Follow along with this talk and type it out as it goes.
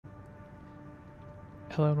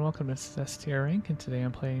Hello and welcome to STR Rank, and today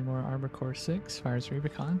I'm playing more Armor Core 6, Fire's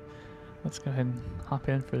Rubicon. Let's go ahead and hop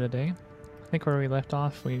in for the day. I think where we left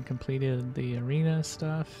off, we completed the arena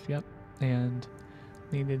stuff, yep, and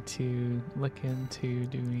needed to look into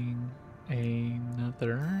doing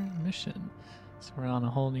another mission. So we're on a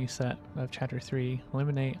whole new set of Chapter 3,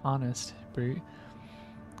 Eliminate Honest Brute,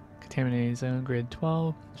 Contaminated Zone Grid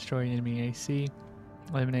 12, Destroy Enemy AC,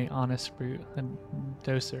 Eliminate Honest Brute, and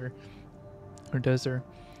Dozer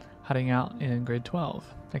hiding out in grid 12.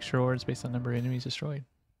 Extra rewards based on number of enemies destroyed.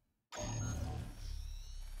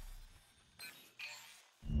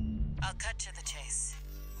 I'll cut to the chase.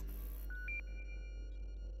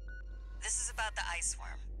 This is about the ice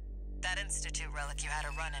worm, that Institute relic you had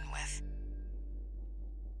a run-in with.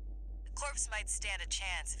 The corpse might stand a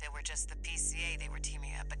chance if it were just the PCA they were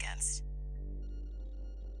teaming up against.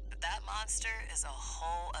 But that monster is a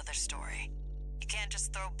whole other story. You can't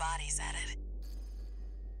just throw bodies at it.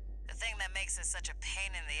 The thing that makes it such a pain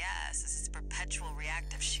in the ass is its perpetual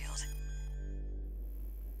reactive shield.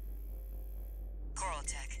 Coral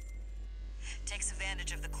tech. Takes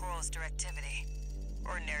advantage of the coral's directivity.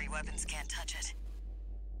 Ordinary weapons can't touch it.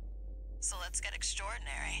 So let's get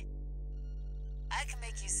extraordinary. I can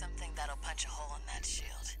make you something that'll punch a hole in that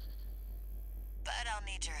shield. But I'll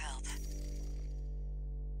need your help.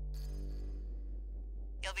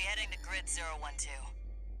 You'll be heading to Grid 012,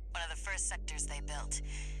 one of the first sectors they built.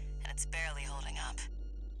 And it's barely holding up.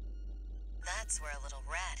 That's where a little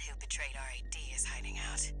rat who betrayed RAD is hiding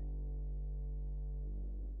out.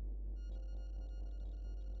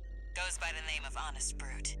 Goes by the name of Honest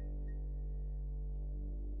Brute.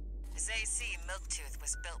 His AC Milktooth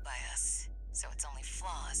was built by us, so its only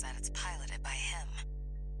flaw is that it's piloted by him.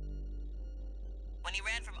 When he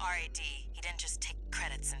ran from RAD, he didn't just take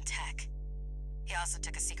credits in tech. He also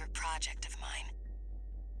took a secret project of mine.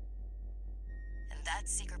 That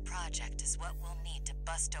secret project is what we'll need to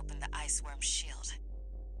bust open the ice worm's shield.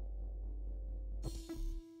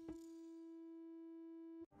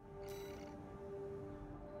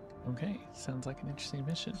 Okay, sounds like an interesting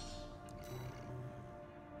mission.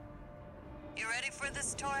 You ready for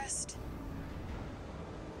this, tourist?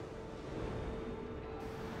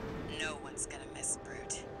 No one's gonna miss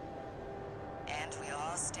Brute. And we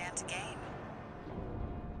all stand to gain.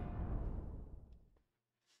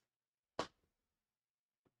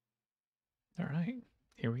 Alright,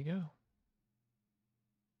 here we go.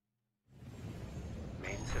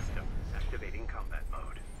 Main system activating combat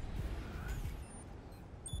mode.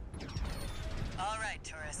 All right,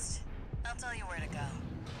 tourist. I'll tell you where to go.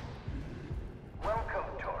 Welcome,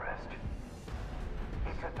 tourist.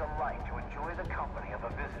 It's a delight to enjoy the company of a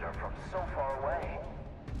visitor from so far away.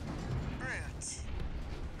 Brute,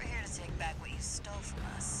 we're here to take back what you stole from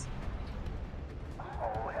us.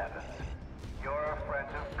 Oh, heavens. You're a friend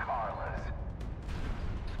of Carla's.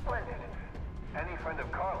 Splendid. Any friend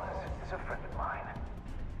of Carla's is a friend of mine.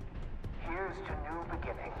 Here's to new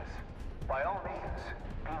beginnings. By all means,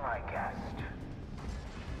 be my guest.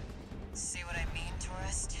 See what I mean,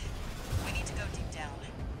 tourist? We need to go deep down.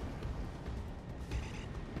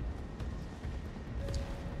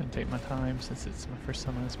 I'm gonna take my time since it's my first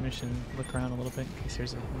time on this mission. Look around a little bit in case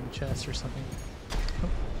there's a new chest or something. Oh,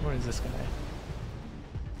 where is this guy?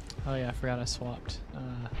 Oh yeah, I forgot I swapped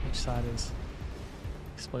which side is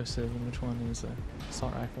explosive and which one is a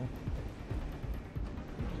assault rifle.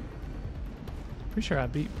 Pretty sure I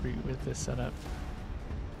beat Brute with this setup.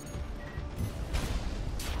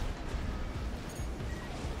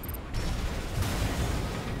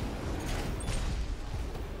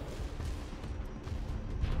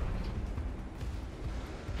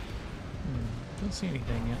 Don't see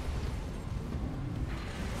anything yet.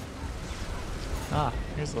 Ah,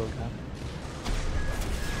 here's the little guy.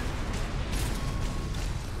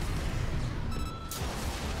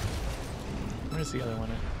 Where's the other one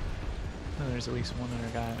at? Oh, there's at least one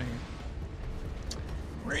other guy out here.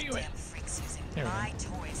 Where are you at? Damn freaks using There we go. my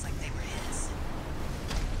toys like they were his.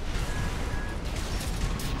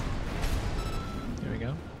 There we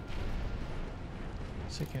go.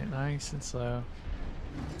 Taking it nice and slow.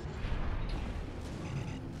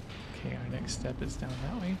 Okay, our next step is down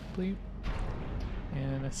that way, I believe.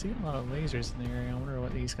 And I see a lot of lasers in the area. I wonder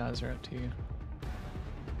what these guys are up to.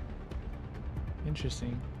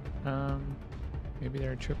 Interesting. Maybe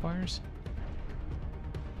they're tripwires?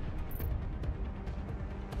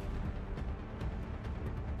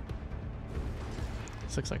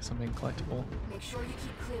 This looks like something collectible. Make sure you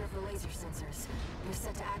keep clear of the laser sensors. They're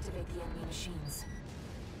set to activate the enemy machines.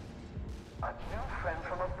 A new friend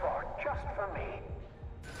from afar, just for me.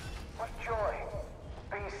 What joy.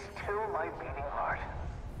 Be still my beating heart.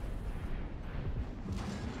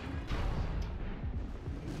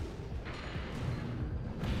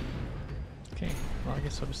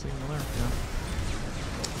 guess we'll just leave him alone for now.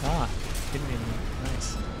 Ah, hidden enemy.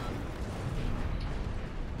 Nice.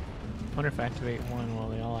 Wonder if I activate one while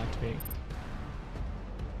they all activate.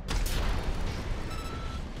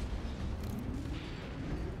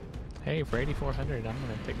 Hey, for 8,400, I'm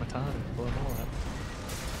gonna take my time and blow them all up.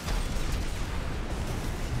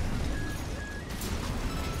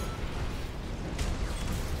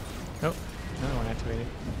 Oh, another one activated.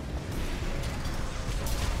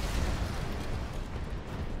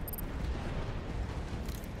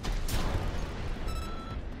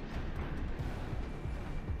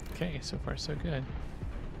 Okay, so far so good.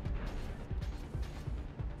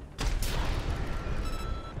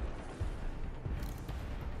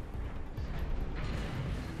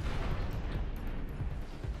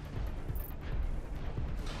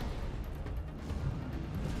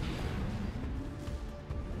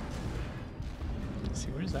 Let's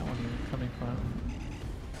see, where's that one even coming from?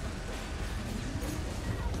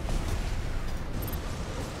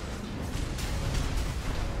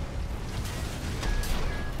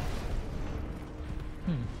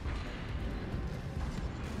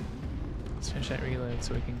 Let's finish that reload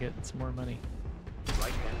so we can get some more money.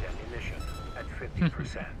 Right-hand ammunition at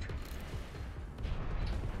 50%.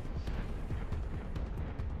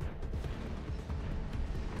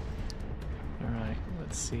 Alright,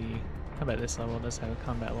 let's see. How about this level? It does have a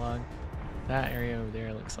combat log. That area over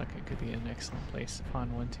there looks like it could be an excellent place to pawn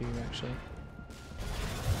 1-2 actually.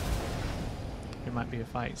 There might be a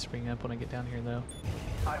fight spring up when I get down here though.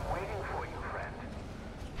 I'm waiting for you, friend.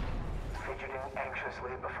 Fidgeting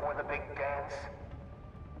anxiously before the big dance.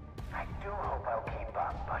 I do hope I'll keep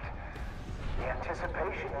up, but the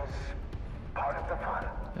anticipation is part of the fun.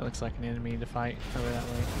 That looks like an enemy to fight over that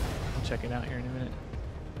way. I'll check it out here in a minute.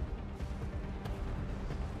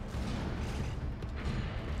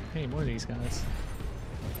 Hey, more of these guys.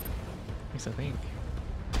 At least I think.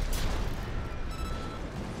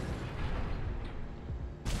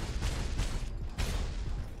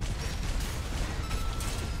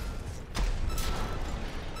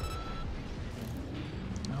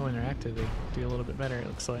 Oh, interactive, they do a little bit better, it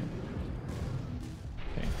looks like.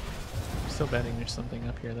 Okay. I'm still betting there's something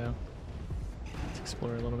up here, though. Let's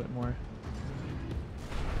explore a little bit more.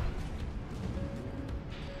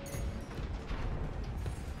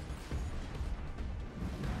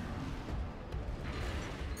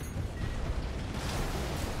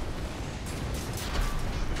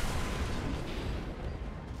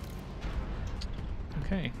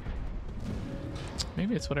 Okay.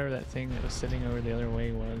 Maybe it's whatever that thing that was sitting over the other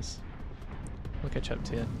way was. We'll catch up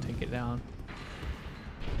to it and take it down.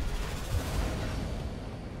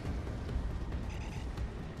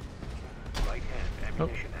 Right-hand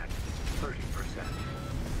ammunition at 30%.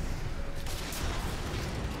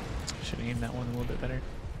 Should have aimed that one a little bit better.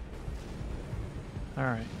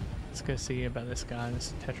 Alright, let's go see about this guy,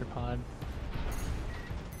 this tetrapod.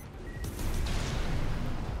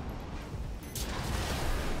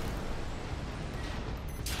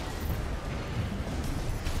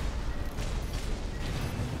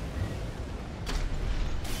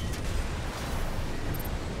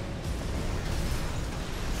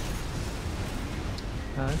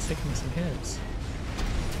 It's taking some hits.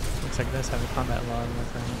 Looks like it does have a combat log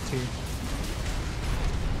with it too.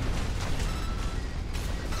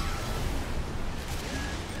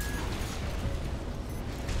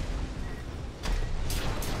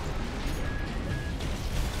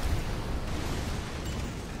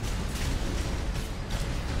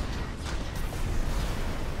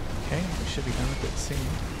 Okay, we should be done with it soon.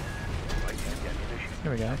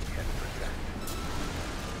 There we go.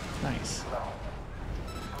 Nice.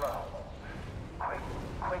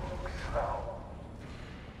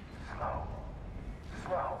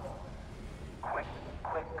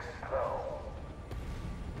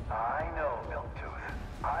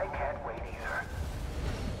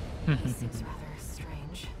 This seems rather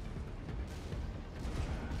strange.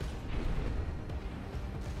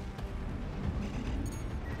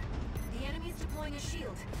 The enemy's deploying a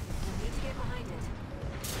shield. We'll need to get behind it.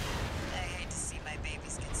 I hate to see my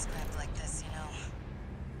babies get scrapped like this, you know.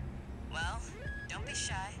 Well, don't be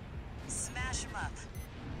shy. Smash them up.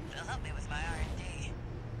 It'll help me with my R&D.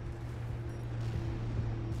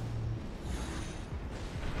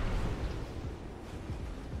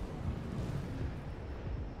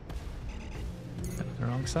 The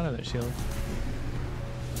wrong side of that shield.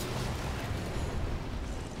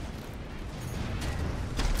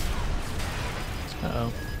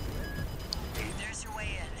 Uh-oh. There's your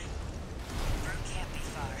way in. Road can't be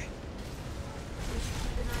far. We should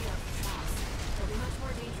keep an eye out for traps. They'll be much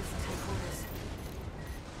more dangerous in tight quarters.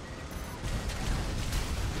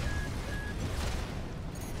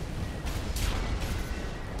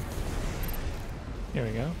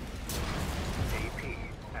 There we go. AP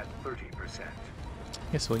at 30%.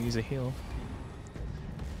 Guess we'll use a heal.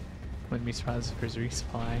 Wouldn't be surprised if there's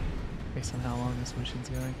resupply based on how long this mission's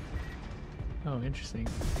going. Oh, interesting.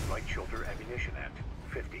 Light shoulder ammunition at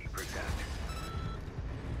 50%.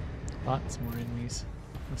 Lots more enemies.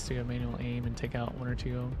 Let's do a manual aim and take out one or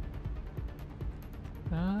two of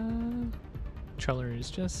them. Treller is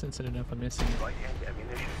just sensitive enough. I'm missing. Light hand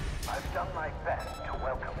ammunition. I've done my best to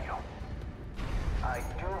welcome you. I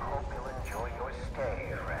do hope you'll enjoy your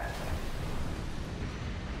stay, friend.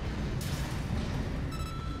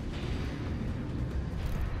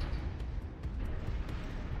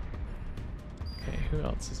 Okay, who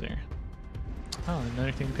else is there? Oh,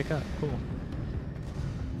 another thing to pick up. Cool.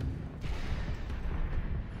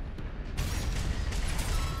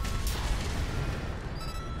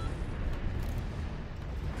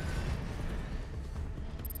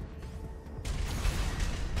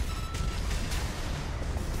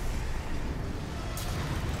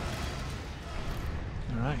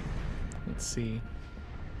 Alright, let's see.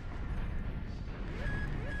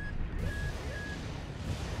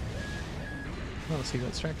 Oh, let's see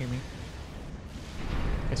what's striking me.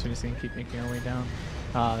 Guess we're just gonna keep making our way down.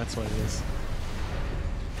 Ah, that's what it is.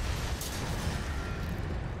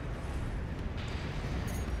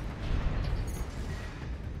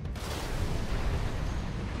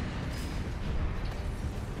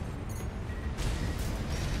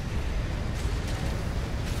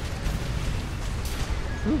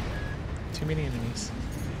 Ooh, too many enemies.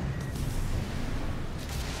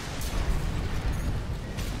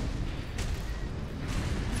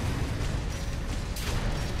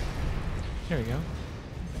 There we go.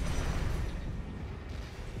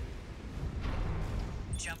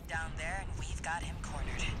 Jump down there and we've got him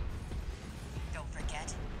cornered. Don't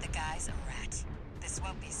forget, the guy's a rat. This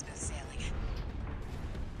won't be smooth sailing.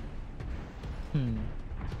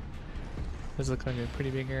 Does look like a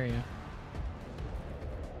pretty big area.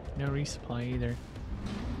 No resupply either.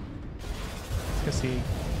 Let's go see.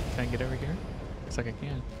 Can I get over here? Looks like I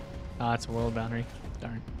can. Ah, it's a world boundary.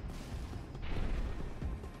 Darn.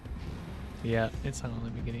 Yeah, it's not gonna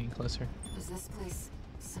let me get any closer. Is this place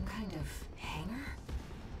some kind of hangar?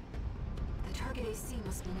 The target AC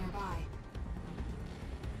must be nearby.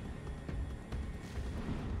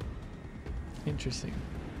 Interesting.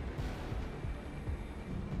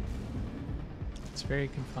 It's very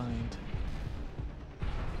confined.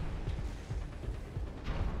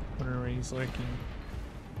 Wonder where he's lurking.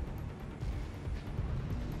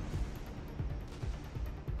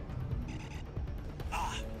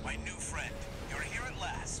 Ah, my new friend. You're here at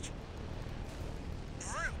last.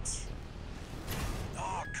 Brute!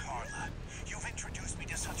 Oh, Carla, you've introduced me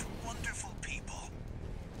to such wonderful people.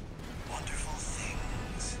 Wonderful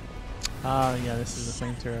things. Ah, yeah, this is the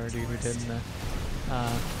flamethrower dude we did in the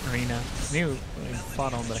arena. I knew we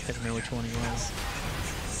fought him, but I couldn't know which one he was.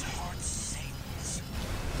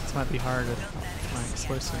 This might be hard with my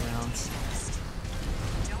explosive rounds,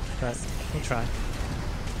 but we'll try.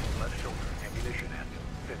 Left shoulder ammunition at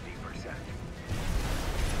 50%.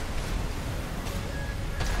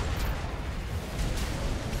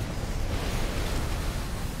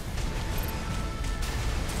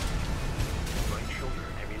 Right shoulder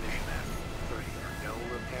ammunition at 30. No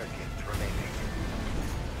repair kits remaining.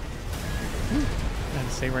 Gotta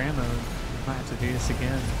save our ammo. Might have to do this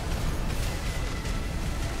again.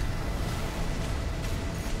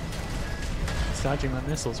 It's dodging my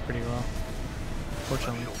missiles pretty well,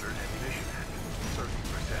 fortunately. Left shoulder ammunition at 30%.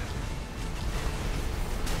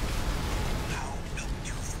 How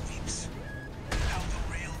Milktooth weeps. How the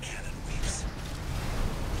rail cannon weeps.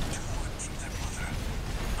 Torn from their mother.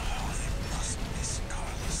 Oh, they must miss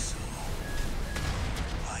Carla so.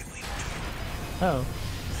 I weep too. Oh.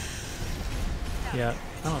 Yeah,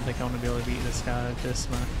 I don't think I'm gonna be able to beat this guy with just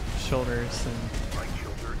my shoulders and Right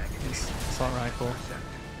shoulder his ammunition assault rifle. 10%.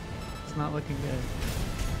 It's not looking good.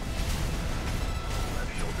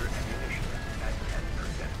 Left shoulder ammunition at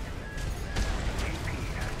 10%. AP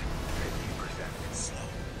at 50%.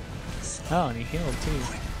 Slow. Oh, and he healed too.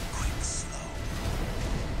 Quick, slow.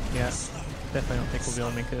 Yeah, definitely don't think we'll be able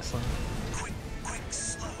to make this one. Quick,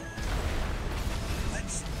 slow.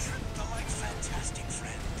 Let's trip the like fantastic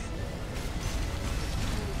friend.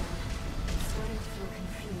 Starting to feel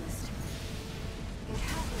confused. It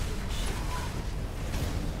hasn't been a show.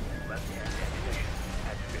 Left hand ammunition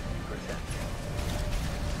at 50%.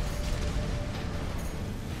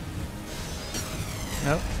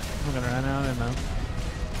 Nope, I'm gonna run out of ammo.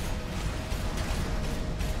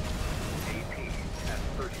 AP at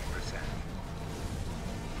 30%.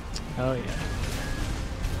 Oh yeah.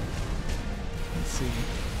 Let's see.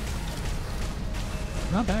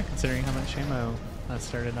 Not bad considering how much ammo I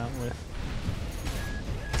started out with.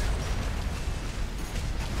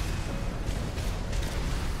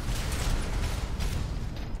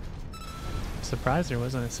 Surprised there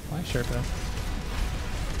wasn't a supply Sherpa.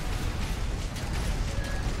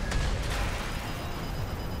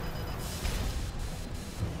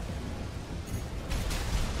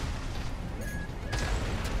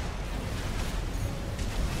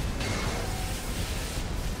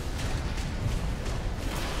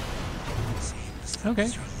 Okay.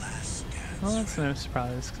 Well, that's no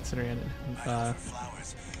surprise considering I didn't have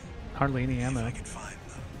hardly any ammo.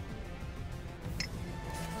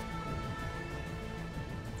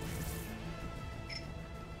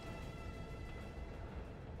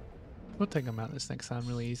 We'll take them out this next time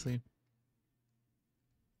really easily.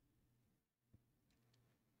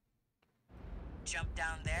 Jump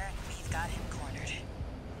down there and we've got him cornered.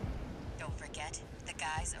 Don't forget, the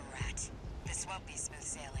guy's a rat. This won't be smooth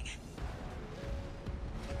sailing.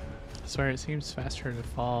 I swear it seems faster to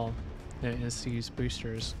fall than it is to use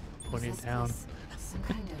boosters pointing down. Some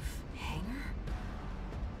kind of hangar?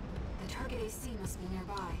 The target AC must be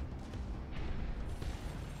nearby.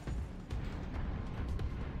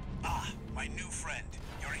 Ah, my new friend.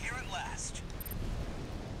 You're here at last.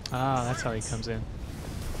 Ah, that's how he comes in.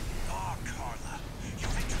 Oh, Carla, you've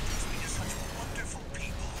introduced me to such wonderful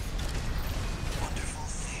people. Wonderful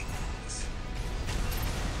things.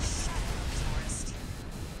 Shut up, tourist.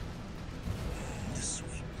 The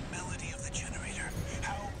sweet melody of the generator.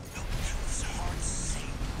 How Milktooth's heart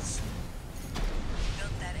sings.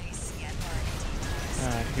 Built that AC at R&D, tourist.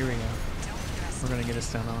 Alright, here we go. Don't dress We're gonna get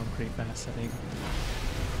us down on pretty fast, I think.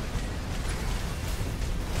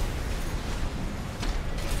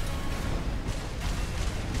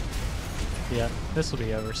 Yeah, this will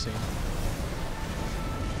be over soon.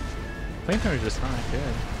 Flamethrower is just not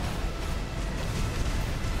good.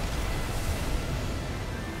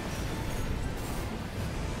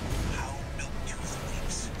 How Milktooth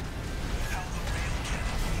weeps. How the rail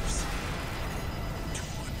cannon weeps.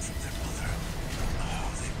 Torn from their mother.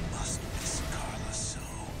 Oh, they must miss Carla so.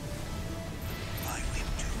 I weep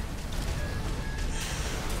too.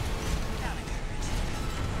 Not encouraged.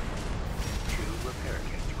 2 repair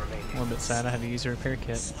kits remaining. A little bit sad I had to use a repair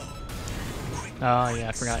kit. Oh yeah,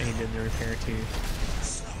 I forgot he did the repair too.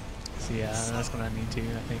 So yeah, that's what I need to,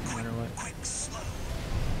 I think, no matter what. Quick, slow.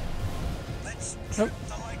 Let's Oh. trip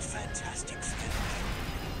the light fantastic fin.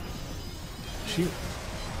 Shoot,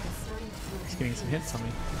 It's starting to feel he's getting some hits on me.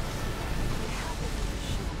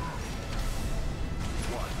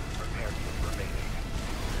 1 repair kit remaining.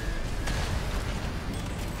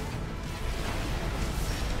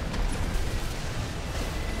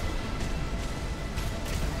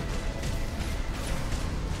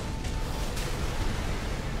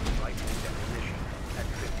 Lightning definition at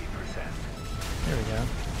 50%. There we go.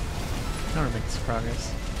 Now we're making some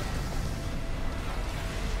progress.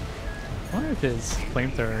 I wonder if his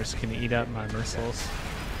flamethrowers can eat up my missiles.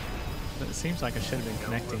 But it seems like I should have been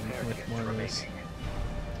connecting with more of those.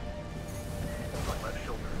 Front left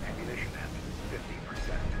shoulder ammunition at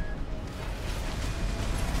 50%.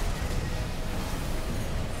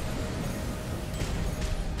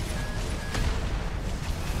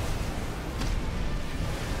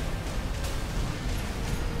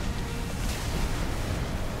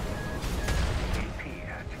 AP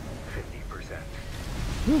at 50%.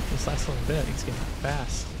 Whew, this last little bit, he's getting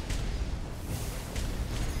fast.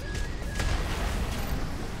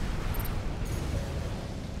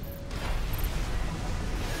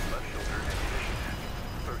 Left shoulder ammunition at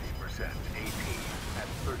 30%. AP at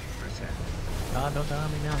 30%. God, don't die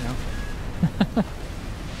on me now.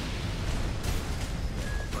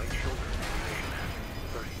 Right shoulder ammunition at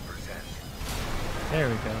 30%. There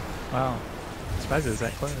we go. Wow. I'm surprised it was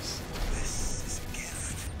that close. This is a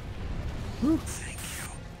gift. Whew. Thank you.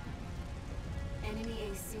 enemy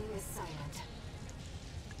AC is silent.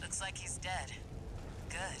 Looks like he's dead.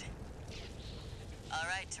 Good. All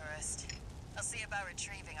right, tourist. I'll see about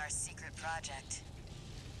retrieving our secret project.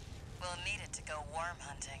 We'll need it to go worm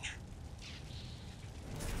hunting.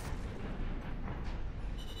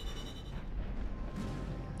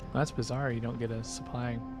 Well, that's bizarre. You don't get a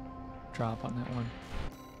supply drop on that one.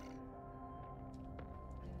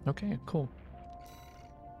 Okay, cool.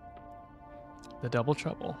 The double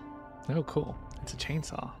trouble. Oh, cool. It's a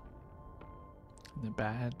chainsaw. The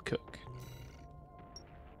bad cook.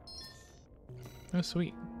 Oh,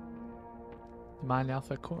 sweet. The Mind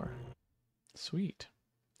Alpha core. Sweet.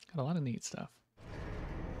 Got a lot of neat stuff.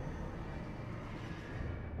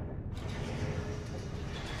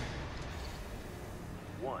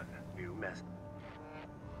 One new mess.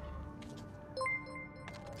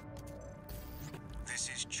 This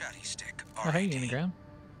is Chatty Stick, Oh, hey, RAD. Unigram.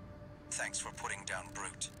 Thanks for putting down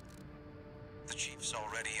Brute. The Chief's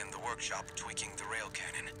already in the workshop tweaking the rail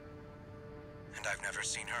cannon. And I've never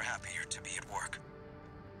seen her happier to be at work.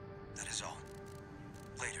 That is all.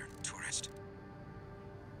 Later, tourist.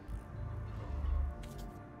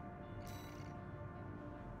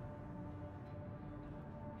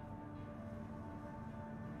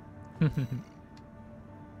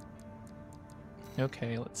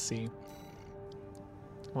 Okay, let's see.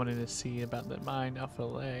 Wanted to see about the mine alpha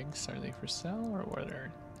legs. Are they for sale or what are?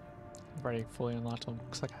 I've already fully unlocked them.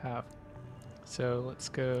 Looks like I have. So let's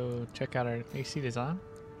go check out our AC design.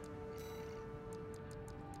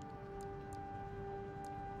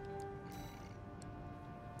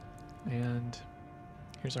 And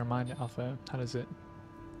here's our mine alpha. How does it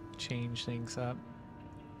change things up?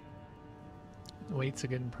 The weight's a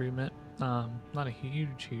good improvement. Not a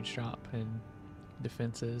huge drop in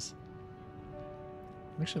defenses.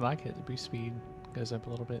 I actually like it. The boost speed goes up a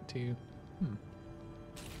little bit too. I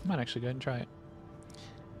might actually go ahead and try it.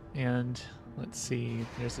 And let's see,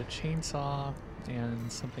 there's a chainsaw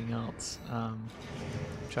and something else,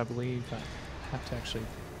 which I believe I have to actually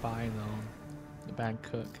buy though. The bag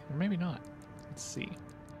cook, or maybe not. Let's see.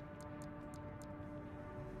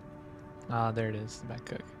 Ah, there it is, the bag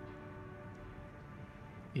cook.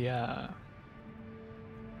 Yeah.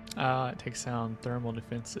 It takes down thermal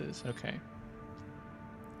defenses. Okay.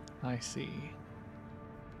 I see.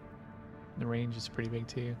 The range is pretty big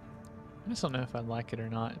too. I just don't know if I'd like it or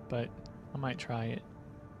not, but I might try it.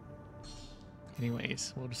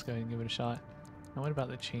 Anyways, we'll just go ahead and give it a shot. Now what about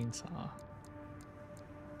the chainsaw?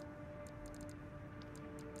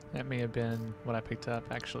 That may have been what I picked up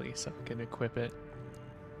actually, so I could equip it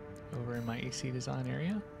over in my AC design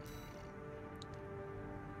area.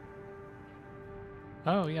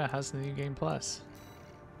 Oh yeah, it has the new game plus.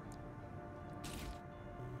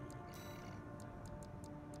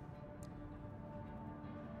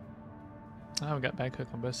 Oh, we got bag hook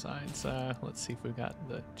on both sides. Let's see if we've got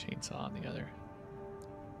the chainsaw on the other.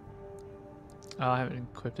 Oh, I haven't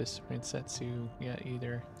equipped this Rensetsu yet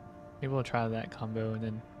either. Maybe we'll try that combo and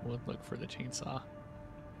then we'll look for the chainsaw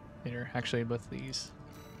later. Actually, both of these.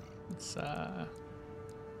 Let's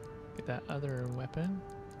get that other weapon.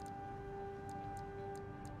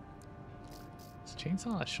 Is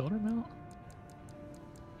chainsaw a shoulder mount?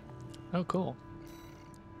 Oh, cool.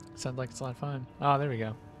 Sounds like it's a lot of fun. Oh, there we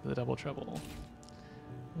go. The double trouble.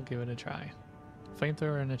 We'll give it a try.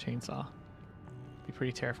 Flamethrower and a chainsaw. Be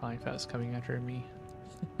pretty terrifying if that was coming after me.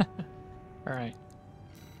 Alright.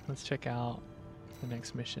 Let's check out the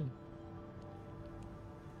next mission.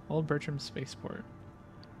 Old Bertram Spaceport.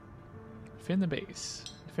 Defend the base.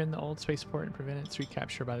 Defend the old spaceport and prevent its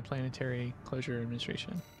recapture by the Planetary Closure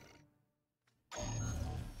Administration.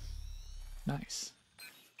 Nice.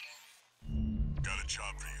 Got a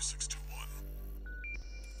job for you, 621.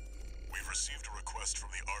 We've received a request from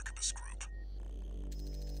the Archibus Group.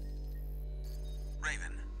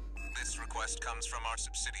 Raven, this request comes from our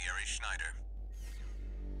subsidiary Schneider.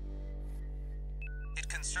 It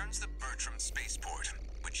concerns the Bertram Spaceport,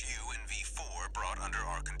 which you and V4 brought under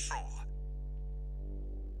our control.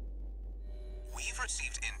 We've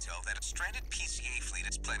received intel that a stranded PCA fleet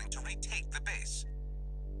is planning to retake the base.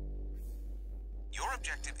 Your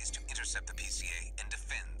objective is to intercept the PCA and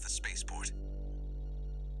defend the spaceport.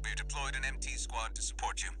 We've deployed an MT squad to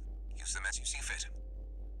support you. Use them as you see fit.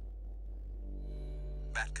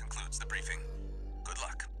 That concludes the briefing. Good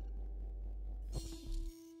luck.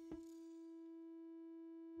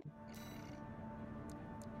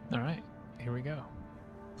 Alright, here we go.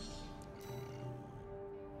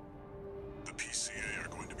 The PCA are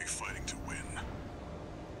going to be fighting to win.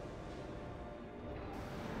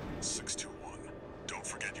 621, don't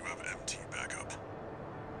forget you have MT backup.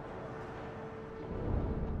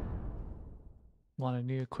 A lot of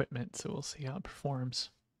new equipment, so we'll see how it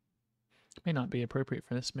performs. May not be appropriate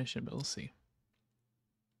for this mission, but we'll see.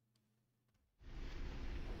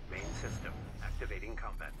 Main system activating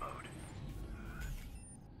combat mode.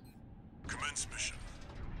 Commence mission.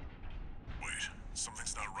 Wait,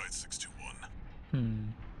 something's not right,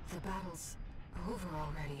 621. The battle's over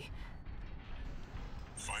already.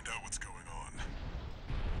 Find out what's going on.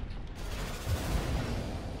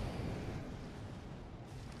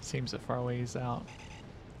 Seems a far ways out.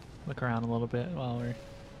 Look around a little bit while we're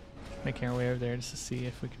making our way over there just to see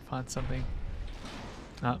if we can find something.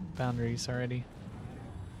 Boundaries already.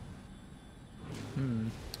 I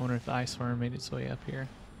wonder if the ice worm made its way up here.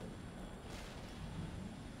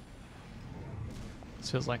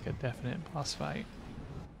 This feels like a definite boss fight.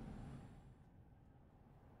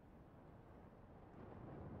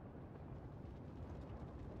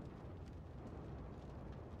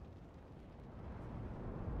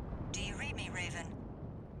 Do you read me, Raven?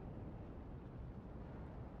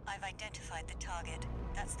 I've identified the target.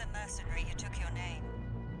 That's the mercenary who took your name.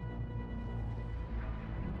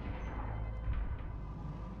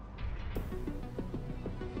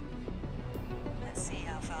 Let's see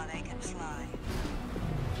how far they can fly.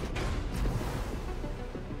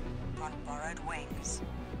 On borrowed wings.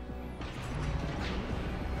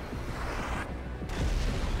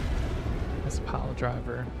 That's a pile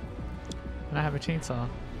driver. And I have a chainsaw.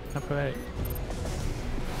 How poetic.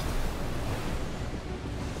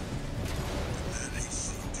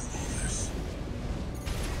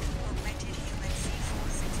 Augmented human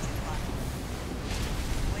C4621.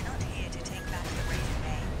 We're not here to take back the Raven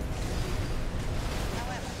name.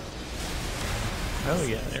 However, Oh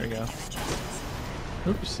yeah, there we go.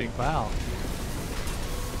 Oopsie, wow.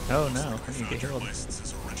 Oh no, I need to get healed.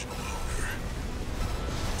 License's original owner.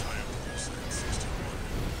 Tie up the loose end 61.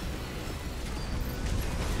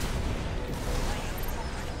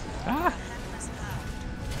 Ah!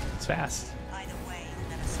 It's fast. either way,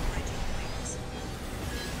 let us spread your wings.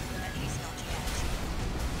 At least not yet.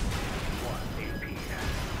 1 AP.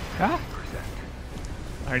 Ah!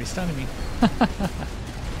 50%. Already stunning me.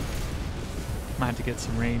 Might have to get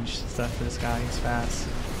some range stuff for this guy, he's fast.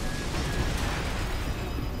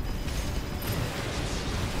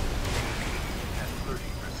 At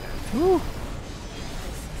 30%. Woo!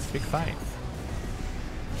 It's a big fight.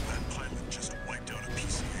 That pilot just wiped out a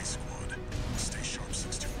PCA squad. Stay sharp,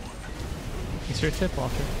 621. He's your tip,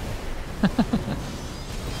 Walter.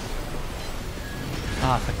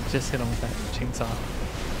 Ah, if I could just hit him with that chainsaw.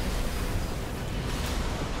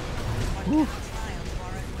 Woo! Fly on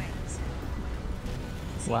borrowed wings.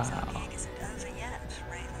 Wow. Our gig isn't over yet,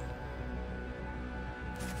 Raven.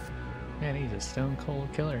 Man, he's a stone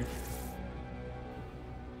cold killer.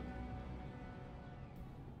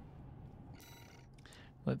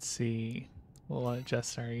 Let's see. We'll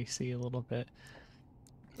adjust our AC a little bit.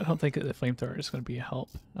 I don't think that the flamethrower is going to be a help.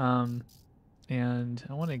 And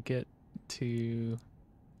I want to get to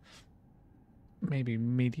maybe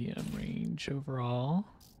medium range overall.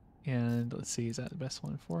 And let's see, is that the best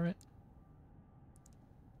one for it?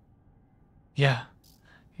 Yeah.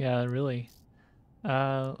 Yeah, really.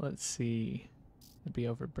 Let's see. I'd be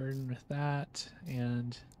overburdened with that.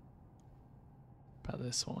 And about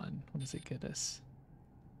this one. What does it get us?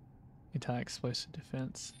 Anti-explosive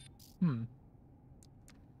defense.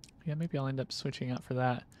 Yeah, maybe I'll end up switching out for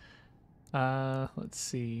that. Let's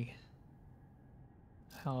see.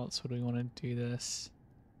 How else would we want to do this?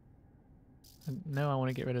 No, I want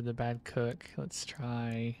to get rid of the bad cook. Let's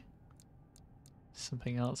try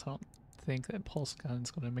something else. I don't think that pulse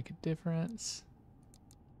gun's going to make a difference.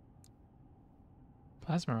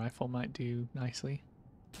 Plasma rifle might do nicely.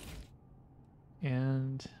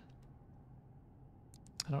 And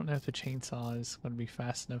I don't know if the chainsaw is going to be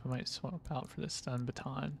fast enough. I might swap out for the stun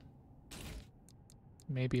baton.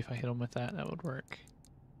 Maybe if I hit him with that, that would work.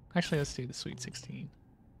 Actually, let's do the Sweet 16.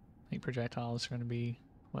 I think projectiles are going to be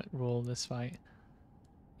what rule this fight.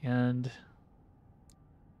 And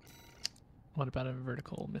what about a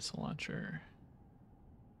vertical missile launcher?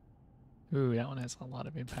 Ooh, that one has a lot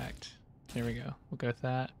of impact. There we go. We'll go with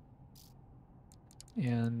that.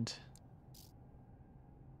 And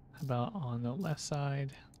how about on the left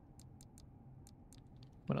side?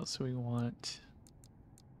 What else do we want?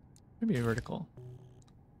 Maybe a vertical.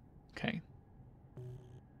 Okay.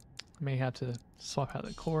 May have to swap out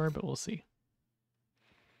the core, but we'll see.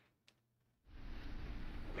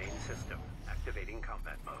 Main system activating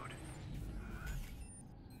combat mode.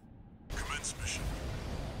 Commence mission.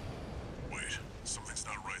 Wait, something's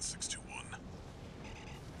not right, 621.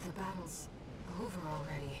 The battle's over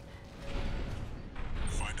already.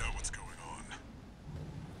 Find out what's going on.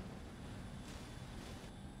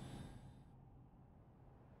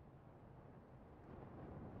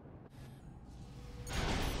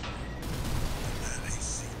 Did that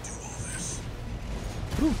AC do all this?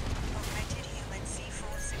 Augmented human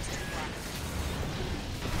C4621.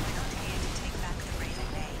 We're not here to take back the Raven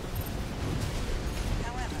name.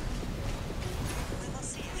 However, we will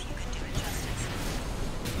see if you can do it justice.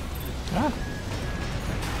 Ah!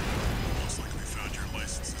 Looks like we found your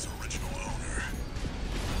license's original owner.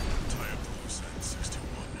 Tie up the loose end,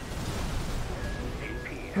 621. AP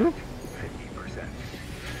at 50%.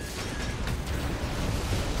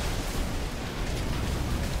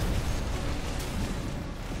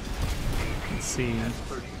 Let's see. At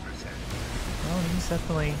 30%. Oh, he's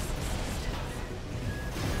definitely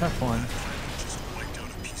tough one. Just wiped out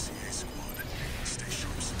a PCA squad. Stay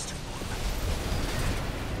sharp, 621.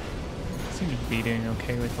 Seems to be doing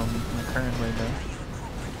okay with him currently, though. Are you a corporate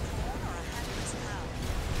pawn or a handler's pal?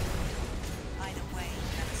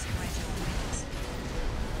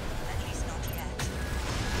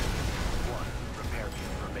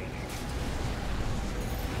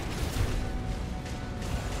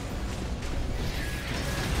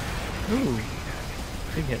 Ooh,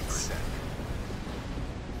 big hits.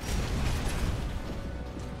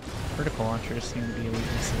 Vertical launchers seem to be a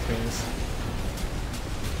weakness of his.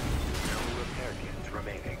 No repair kits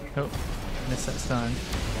remaining. Oh, missed that stun.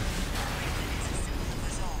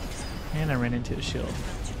 And I ran into a shield.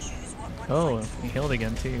 Oh, he healed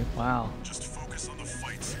again too. Wow. Just focus on the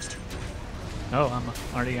fight, 621. Oh, I'm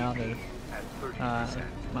already out of At 30%.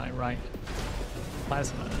 my right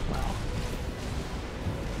plasma. Wow.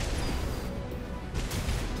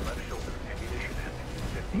 Left shoulder ammunition at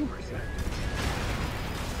 50%.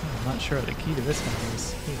 I'm not sure what the key to this one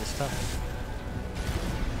is. He was tough.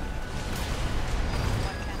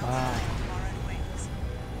 Wow.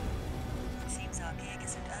 Seems our gig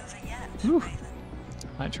isn't over yet, Whew. Raven.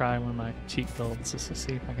 Might try one of my cheat builds just to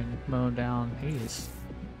see if I can mow him down. He is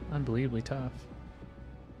unbelievably tough.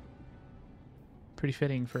 Pretty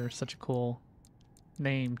fitting for such a cool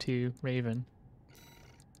name too, Raven.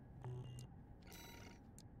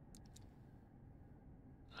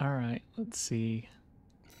 Alright, let's see.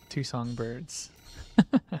 2 songbirds.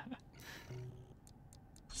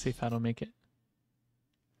 See if that'll make it.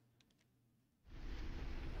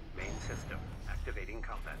 Main system activating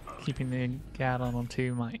combat mode. Keeping the GAD on them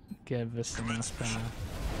too might give us enough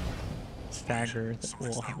stagger that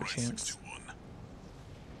Something's we'll not have a right, chance. 621.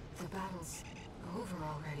 The battle's over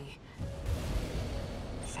already.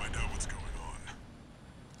 Find out what's going on.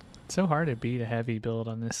 It's so hard to beat a heavy build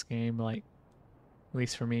on this game, like, at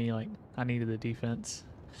least for me, like, I needed the defense.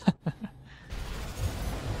 Did that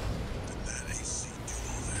AC do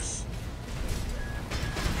all this?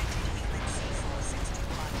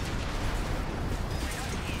 We're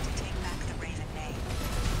not here to take back the Raven name.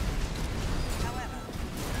 However,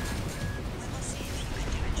 we will see if you can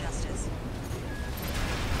do it justice.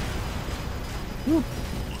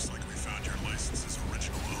 Looks like we found your license's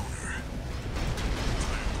original owner.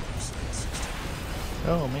 Time to lose that 621.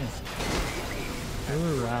 Oh man.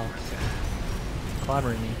 Ooh, wow.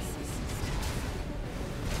 Clobbering me.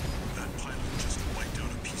 That pilot just wiped out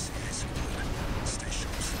a PCA squad. Stay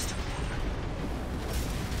sharp,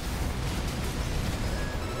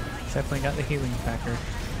 621. Definitely got the healing factor.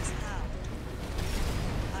 Hackers how?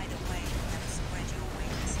 Either way, never spread your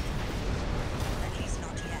wings. At least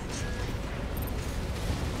not yet.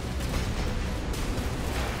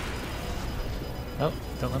 Oh,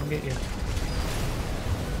 don't let them get you.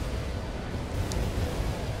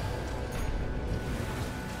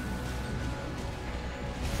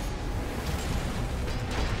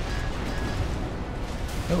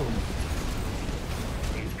 Oh,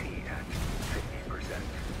 AP at 50%.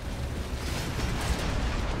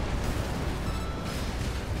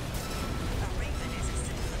 A Raven is a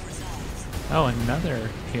symbol of resolve. oh, another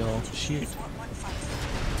heal. Shoot. What one fights for.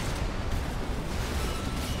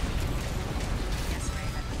 Yes,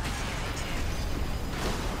 Raven, I feel it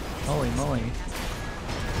too. Holy moly.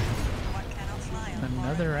 One cannot fly on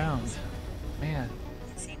Another foreign round. wings. Man.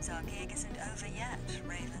 It seems our gig isn't over yet,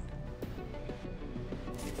 Raven.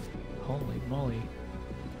 Holy moly.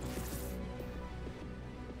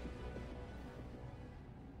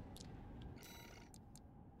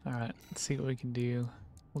 Alright, let's see what we can do.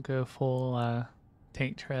 We'll go full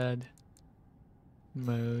tank tread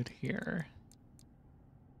mode here.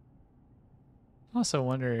 I also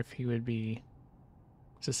wonder if he would be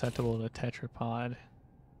susceptible to tetrapod.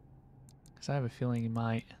 Because I have a feeling he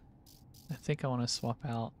might. I think I want to swap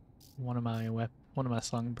out one of my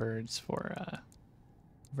songbirds for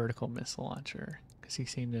vertical missile launcher because he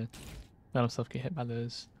seemed to let himself get hit by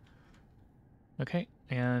those. Okay,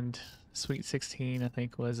 and Sweet 16 I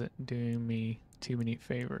think wasn't doing me too many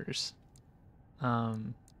favors.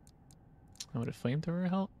 Would a flamethrower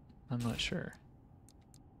help? I'm not sure.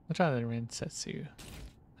 I'll try the Rensetsu. How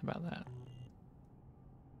about that?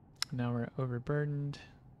 Now we're overburdened.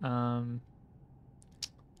 Maybe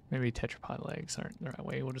tetrapod legs aren't the right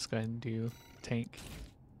way. We'll just go ahead and do tank.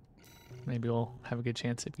 Maybe we'll have a good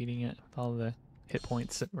chance at beating it with all the hit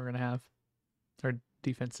points that we're going to have. Or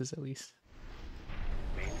defenses, at least.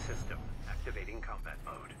 Main system activating combat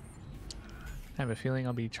mode. I have a feeling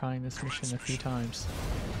I'll be trying this mission a few times.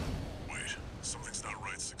 Wait, something's not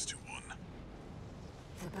right, 621.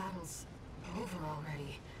 The battle's over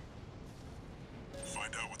already.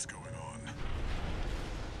 Find out what's going on.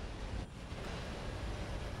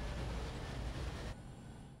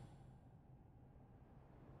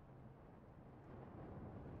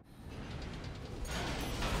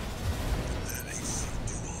 Did that AC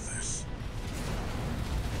do all this?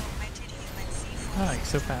 Augmented human C4. Ah, he's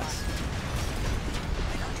so fast.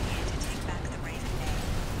 We're not here to take back the Raven name.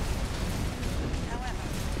 However,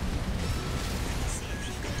 we will see if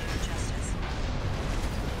you can do it justice.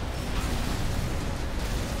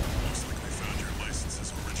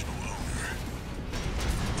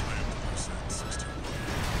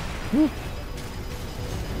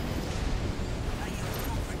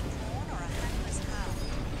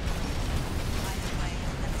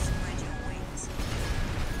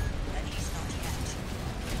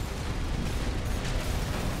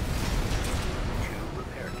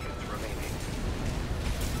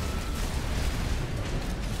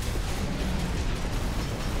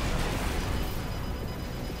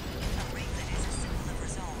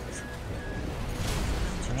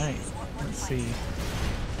 see.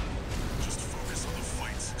 Just focus on the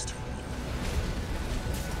fight,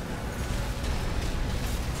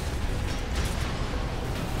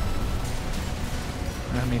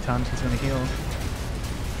 621. How many times he's gonna heal?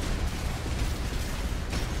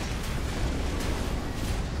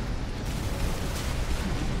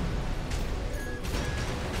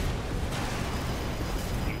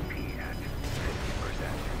 AP at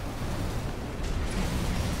 50%.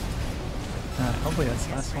 Alright, hopefully that's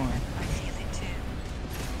the last one. I feel it too.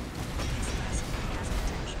 This person has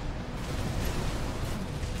potential.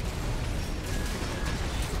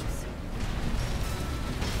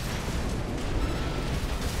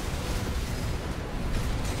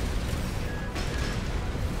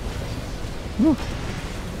 Woo.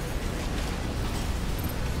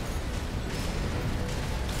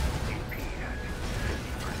 AP at 50%.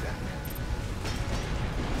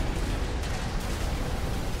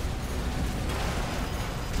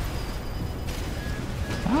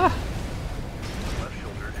 Ah! Left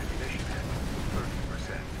shoulder ammunition at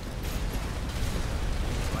 30%.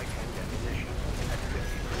 Right hand ammunition at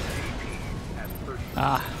 50%. AP at 30%.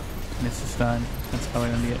 Ah! This is done. That's probably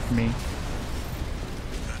gonna be it for me.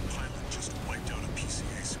 That pilot just wiped out a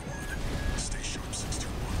PCA squad. Stay sharp,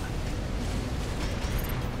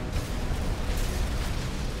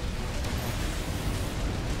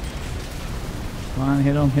 621. Come on,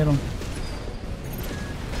 hit him, hit him.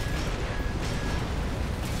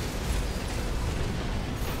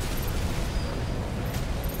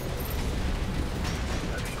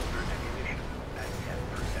 Left shoulder ammunition at 10%.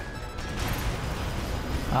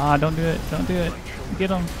 Ah, don't do it, don't do it. Get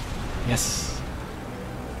him. Yes.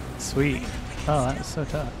 Sweet. Oh, that was so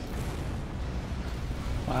tough.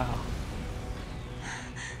 Wow.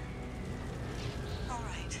 All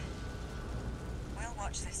right. We'll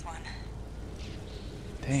watch this one.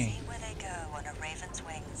 Dang. See where they go on a raven's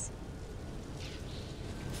wings.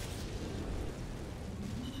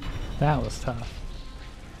 That was tough.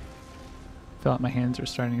 I feel like my hands were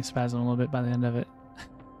starting to spasm a little bit by the end of it.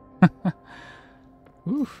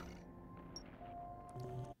 Oof.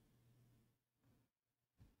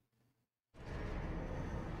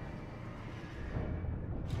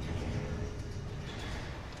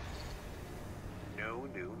 No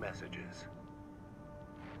new messages.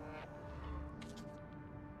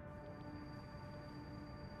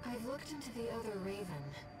 I've looked into the other Raven,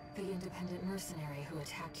 the independent mercenary who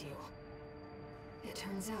attacked you. It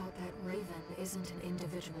turns out that Raven isn't an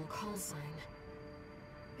individual call sign.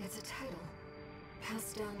 It's a title,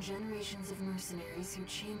 passed down generations of mercenaries who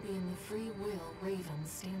champion the free will Raven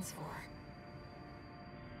stands for.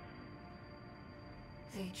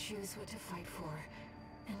 They choose what to fight for,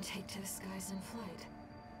 and take to the skies in flight.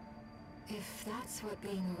 If that's what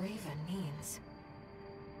being a Raven means,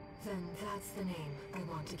 then that's the name I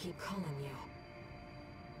want to keep calling you.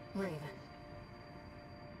 Raven.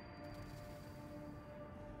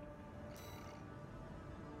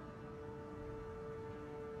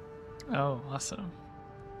 Oh, awesome.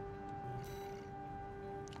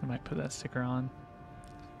 I might put that sticker on.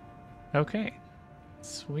 Okay.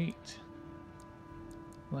 Sweet.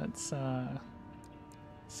 Let's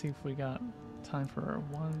see if we got time for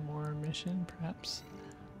one more mission, perhaps.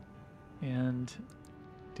 And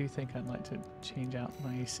do think I'd like to change out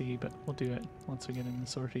my AC, but we'll do it once we get in the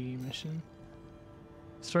sortie mission.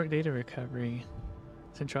 Historic data recovery.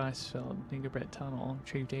 Central ice field, Niggerbret tunnel,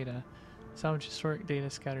 retrieve data. Salvage historic data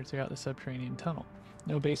scattered throughout the subterranean tunnel.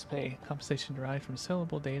 No base pay. Compensation derived from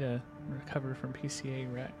sellable data recovered from PCA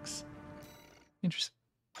wrecks. Interesting.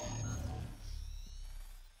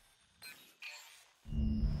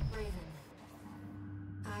 Raven,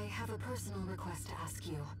 I have a personal request to ask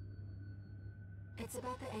you. It's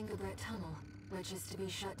about the Niggerbret tunnel, which is to be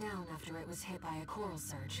shut down after it was hit by a coral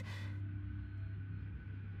surge.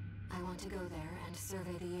 I want to go there and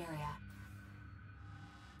survey the area.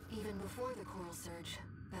 Even before the coral surge,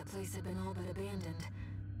 that place had been all but abandoned.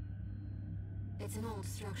 It's an old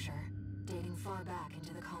structure, dating far back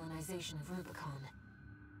into the colonization of Rubicon.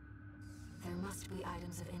 There must be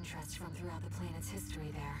items of interest from throughout the planet's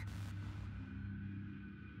history there.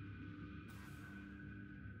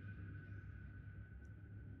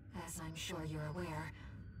 As I'm sure you're aware,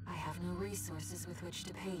 I have no resources with which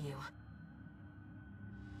to pay you.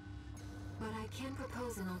 But I can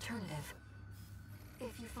propose an alternative.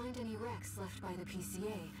 If you find any wrecks left by the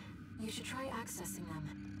PCA, you should try accessing them.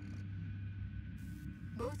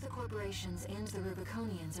 Both the corporations and the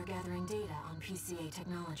Rubiconians are gathering data on PCA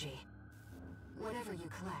technology. Whatever you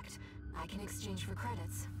collect, I can exchange for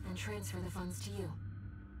credits and transfer the funds to you.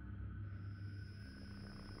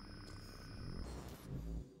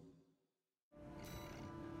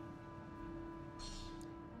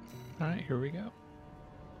 Alright, here we go.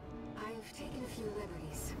 I've taken a few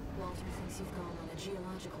liberties. Walter thinks you've gone on a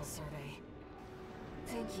geological survey.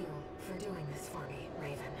 Thank you for doing this for me,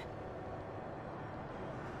 Raven.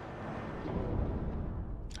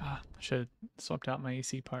 Ah, I should have swapped out my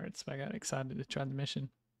AC parts, but I got excited to try the mission.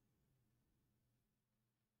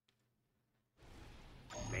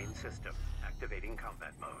 Main system activating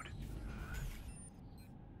combat mode.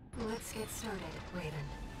 Let's get started, Raven.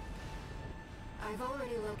 I've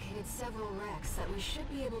already located several wrecks that we should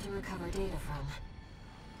be able to recover data from.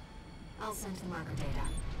 I'll send the marker data.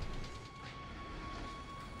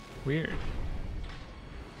 Weird.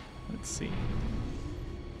 Let's see.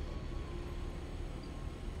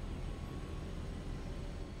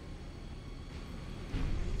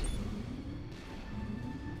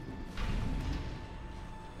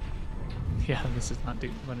 Yeah, this is not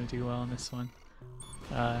going to do well on this one.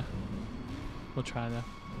 We'll try though.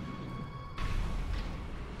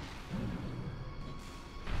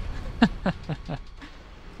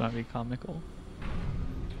 Might be comical.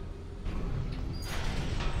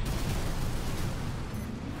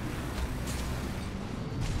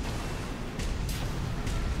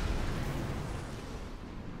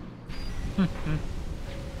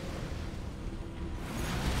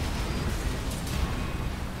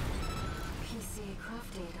 PCA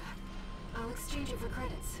craft data. I'll exchange it for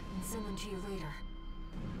credits and send them to you later.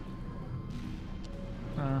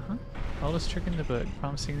 Uh-huh. Oldest trick in the book,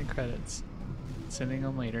 promising the credits. Sending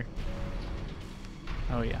them later.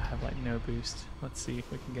 Oh yeah, I have like no boost. Let's see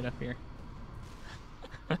if we can get up here.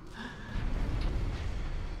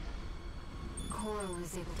 Coral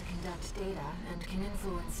is able to conduct data and can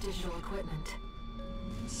influence digital equipment.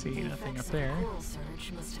 See, The nothing up effects of there. the coral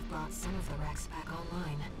surge must have brought some of the wrecks back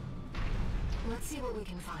online. Let's see what we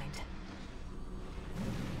can find.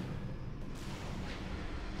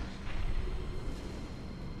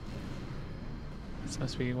 This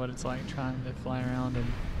must be what it's like trying to fly around in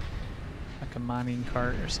like a mining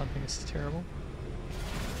cart or something. This is terrible.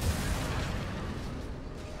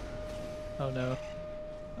 Oh no.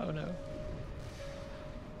 Oh no.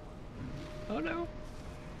 Oh no.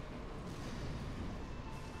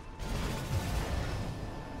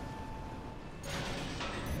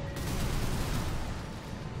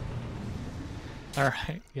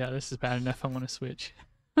 Alright, yeah, this is bad enough. I want to switch.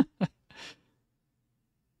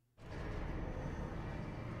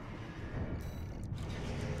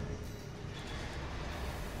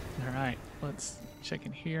 Alright, let's check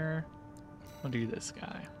in here. We'll do this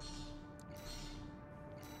guy.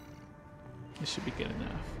 This should be good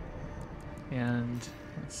enough. And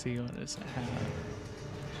let's see, what does it have?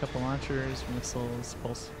 A couple launchers, missiles,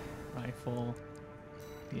 pulse rifle.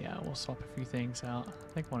 Yeah, we'll swap a few things out.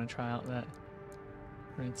 I think I want to try out that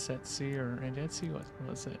Rensetsu or Rendetsu. What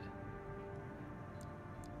was it?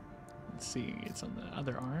 Let's see, it's on the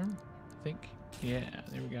other arm, I think. Yeah,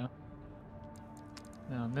 there we go.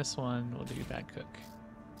 Now on this one, we'll do Bad Cook.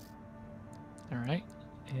 Alright,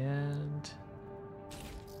 and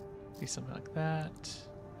do something like that.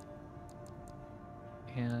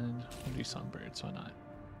 And we'll do Songbirds, why not?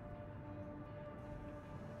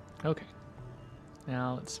 Okay.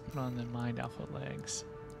 Now let's put on the Mind Alpha legs,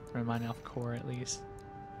 or Mind Alpha core at least.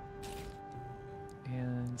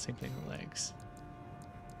 And same thing with legs.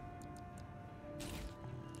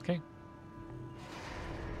 Okay.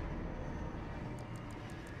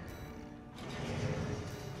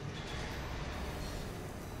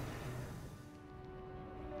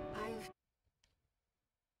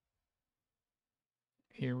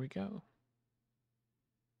 Here we go.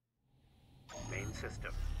 Main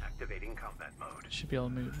system activating combat mode. Should be able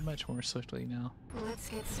to move much more swiftly now. Let's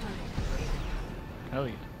get started. Oh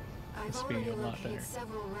yeah. I've This will be already a lot located better.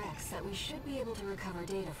 several wrecks that we should be able to recover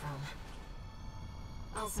data from.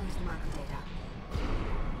 I'll send the marker data.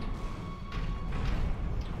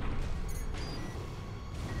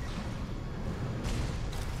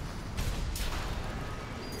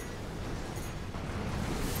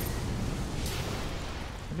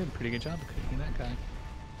 I did a pretty good job of cooking that guy.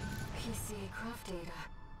 PCA craft data.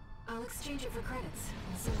 I'll exchange it for credits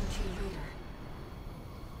and send them to you later.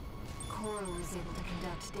 Coral is able to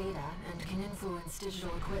conduct data and can influence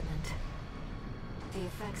digital equipment. The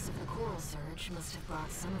effects of the coral surge must have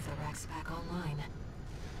brought some of the wrecks back online.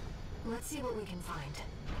 Let's see what we can find.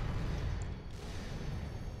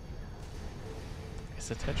 I guess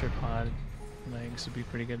the tetrapod legs would be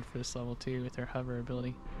pretty good for this level too with their hover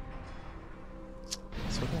ability.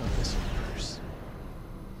 So we'll go with this one first.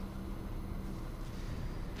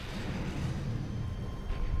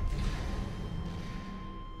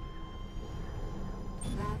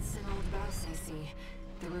 That's an old bus I see.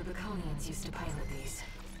 The Rubiconians used to pilot these.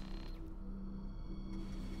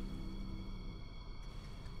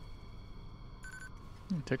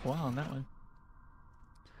 It took a while on that one.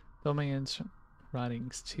 Domain's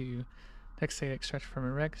writings to text data extracted from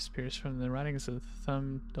a wreck appears from the writings of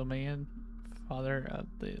Thumb Domain, father of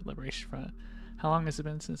the Liberation Front. How long has it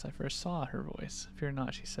been since I first saw her voice? Fear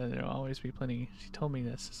not, she said, there will always be plenty. She told me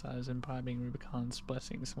this as I was imbibing Rubicon's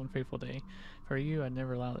blessings one fateful day. For you, I'd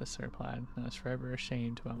never allow this, I replied, and I was forever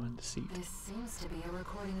ashamed about my deceit. This seems to be a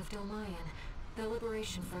recording of Domain, the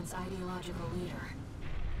Liberation Front's ideological leader.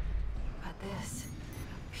 But this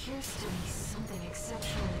appears to be something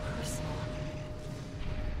exceptionally personal.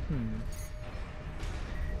 I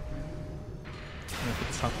don't know if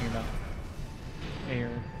it's talking about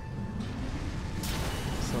air.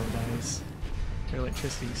 So guys, their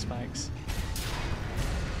electricity spikes.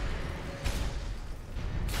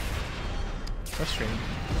 Frustrating.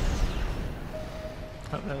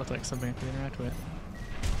 Oh, that looked like something I could interact with.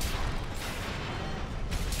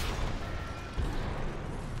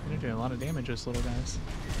 They're doing a lot of damage, those little guys.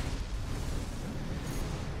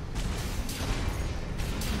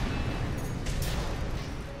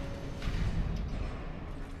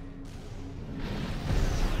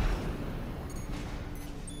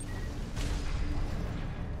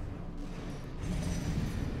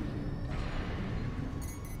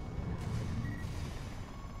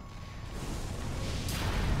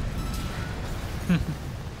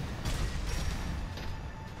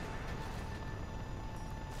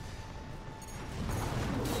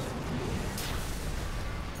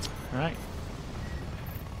 Alright.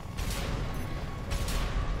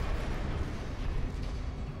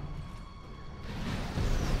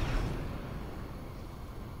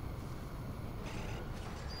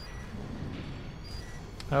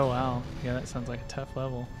 Oh wow, yeah, that sounds like a tough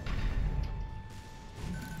level.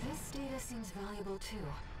 This data seems valuable too.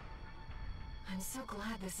 I'm so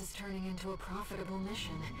glad this is turning into a profitable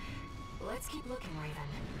mission. Let's keep looking, Raven.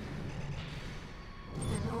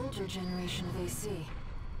 An older generation of AC.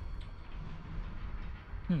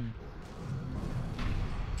 I wonder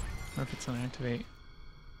if it's gonna activate.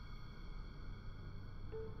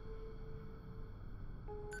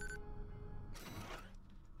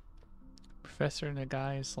 Professor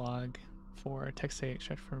Nagai's log for text data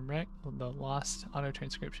extract from wreck, the lost auto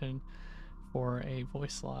transcription for a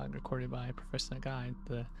voice log recorded by Professor Nagai,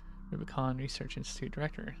 the Rubicon Research Institute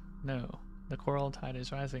director. No, the coral tide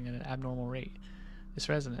is rising at an abnormal rate. This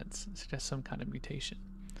resonance suggests some kind of mutation.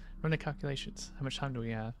 Run the calculations. How much time do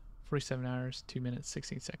we have? 47 hours, 2 minutes,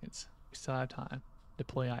 16 seconds. We still have time.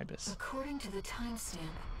 Deploy Ibis. According to the timestamp,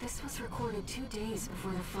 this was recorded 2 days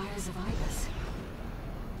before the fires of Ibis.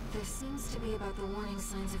 This seems to be about the warning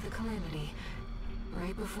signs of the calamity,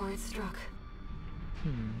 right before it struck.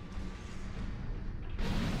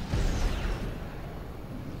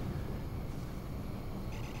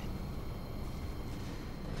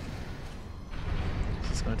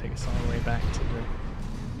 This is going to take us all the way back to the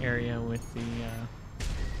area with the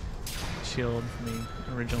shield from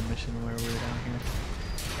the original mission where we were down here.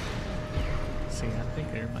 Let's see, I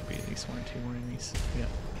think there might be at least 1 or 2 more enemies. Yep.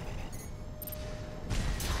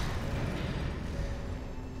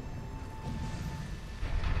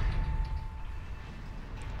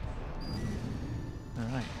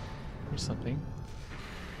 Alright, here's something.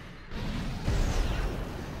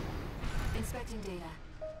 Inspecting data.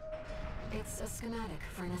 It's a schematic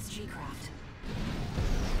for an SG craft.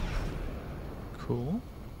 Cool.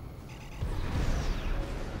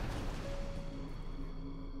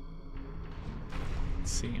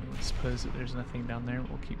 Let's see, I suppose that there's nothing down there,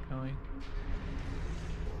 we'll keep going.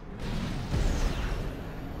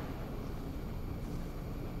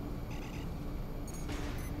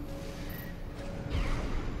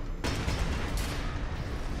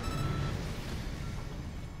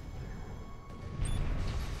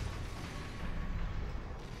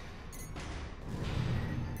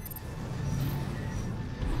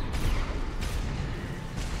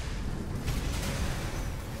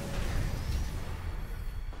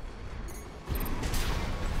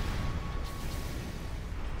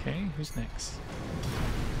 Okay, who's next?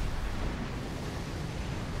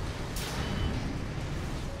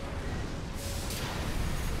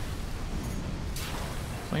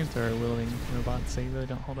 Flamethrower wielding robots, they really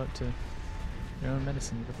don't hold up to their own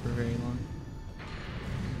medicine for very long.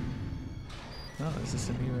 Oh, is this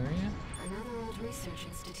a new area? Another old research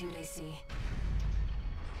institute, I see.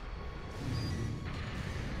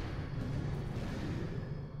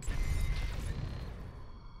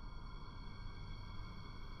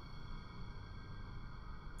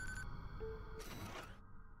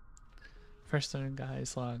 First on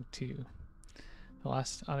guy's log 2. The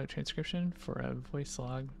last auto transcription for a voice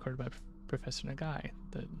log recorded by Professor Nagai,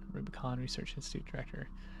 the Rubicon Research Institute director.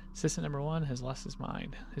 Assistant number 1 has lost his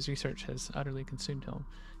mind. His research has utterly consumed him.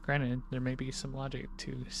 Granted, there may be some logic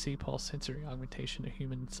to C-pulse sensory augmentation to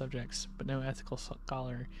human subjects, but no ethical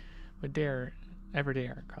scholar would ever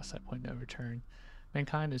dare cross that point of no return.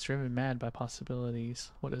 Mankind is driven mad by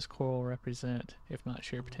possibilities. What does Coral represent, if not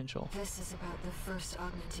sheer potential? This is about the first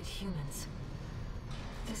augmented humans.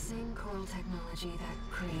 The same Coral technology that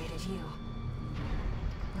created you.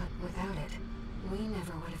 But without it, we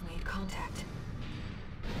never would have made contact.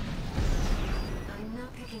 I'm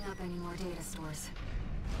not picking up any more data stores.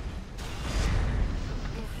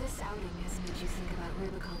 If this outing has made you think about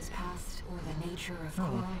Rubicon's past or the nature of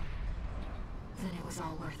Coral, then it was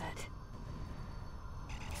all worth it.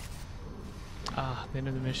 Ah, the end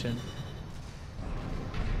of the mission.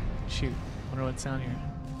 Shoot, wonder what's down here.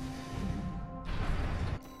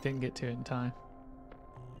 Didn't get to it in time.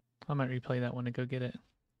 I might replay that one to go get it.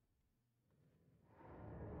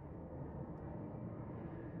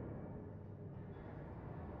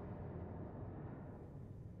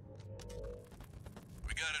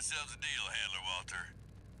 We got ourselves a deal, Handler Walter.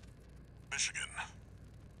 Michigan.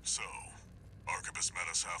 So, Arquebus met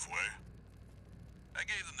us halfway? I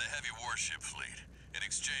gave them the heavy warship fleet. In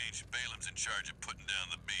exchange, Balaam's in charge of putting down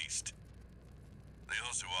the beast. They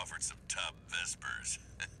also offered some top Vespers.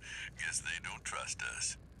 Guess they don't trust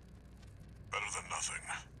us. Better than nothing.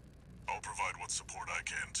 I'll provide what support I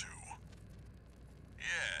can, too.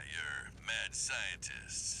 Yeah, your mad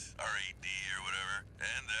scientists, RAD or whatever,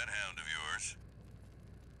 and that hound of yours.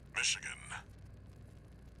 Michigan.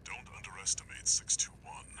 Don't underestimate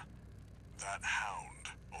 621. That hound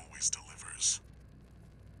always delivers.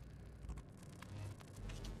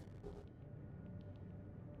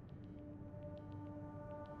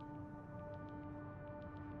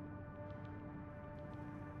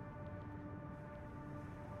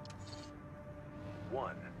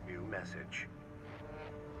 One new message.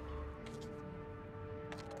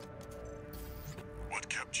 What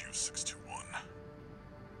kept you, 621?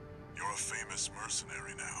 You're a famous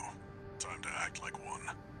mercenary now. Time to act like one.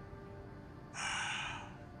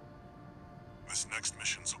 This next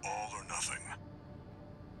mission's all or nothing.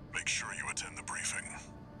 Make sure you attend the briefing.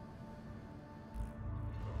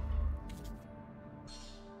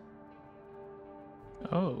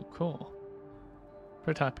 Oh, cool.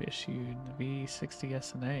 Prototype issued V60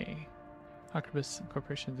 SNA. Arquebus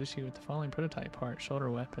Corporation is issued with the following prototype part: shoulder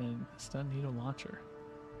weapon, stun needle launcher.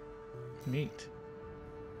 Neat.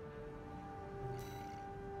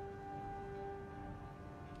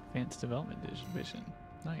 Advanced development division.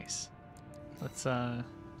 Nice. Let's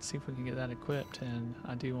see if we can get that equipped, and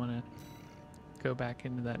I do want to go back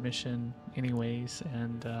into that mission anyways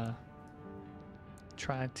and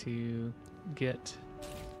try to get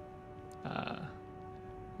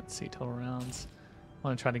let's see, total rounds. I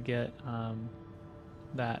want to try to get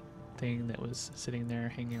that thing that was sitting there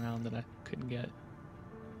hanging around that I couldn't get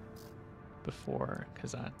before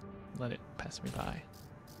because I let it pass me by.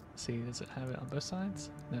 Let's see, does it have it on both sides?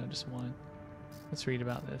 No, just one. Let's read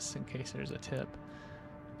about this in case there's a tip.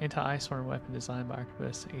 Anti-ice-worm weapon designed by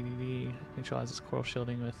Arquebus ADD neutralizes coral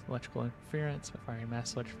shielding with electrical interference by firing a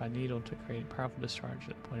mass electrified needle to create a powerful discharge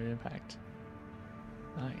at the point of impact.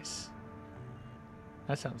 Nice.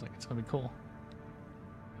 That sounds like it's going to be cool.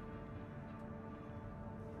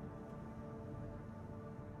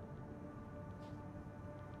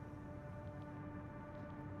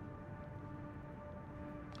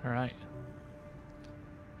 Alright.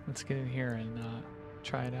 Let's get in here and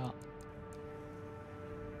try it out.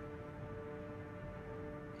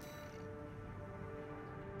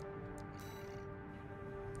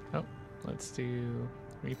 Oh, let's do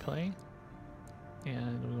replay.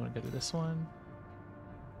 And we want to go to this one.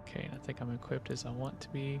 Okay, I think I'm equipped as I want to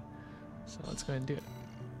be. So let's go ahead and do it.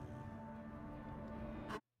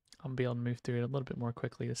 I'll be able to move through it a little bit more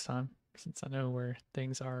quickly this time, since I know where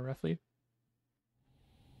things are roughly.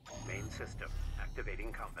 Main system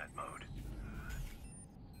activating combat mode.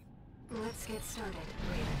 Let's get started,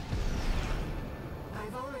 Raven.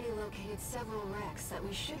 I've already located several wrecks that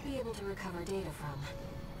we should be able to recover data from.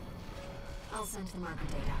 I'll send the marker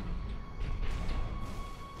data.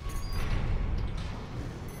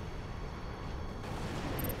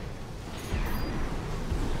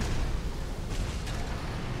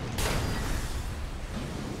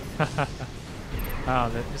 Wow,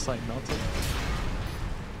 that just like melted.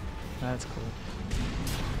 That's cool.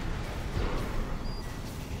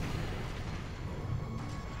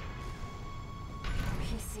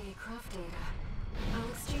 PC craft data. I'll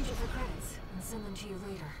exchange it for credits and send them to you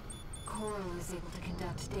later. Coral is able to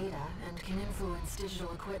conduct data and can influence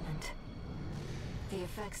digital equipment. The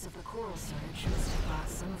effects of the coral surge must have brought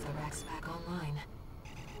some of the wrecks back online.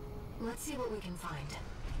 Let's see what we can find.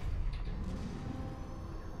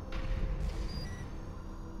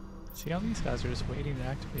 See how these guys are just waiting to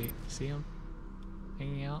activate. See them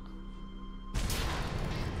hanging out?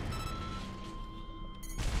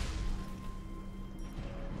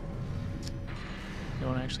 They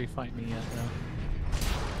won't actually fight me yet, though.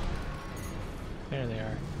 There they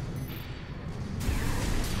are.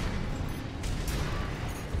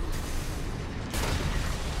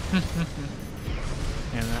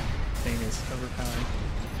 And that thing is overpowering.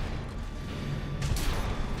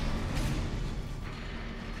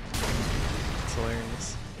 It's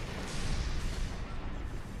hilarious.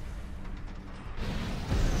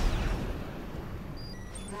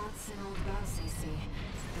 That's an old bus, I see.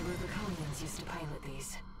 The Rubiconians used to pilot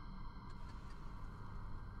these.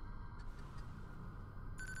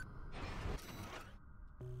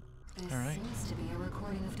 This All right. seems to be a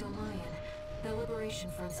recording of Domayan, the Liberation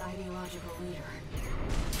Front's ideological leader.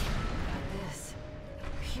 But this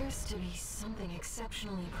appears to be something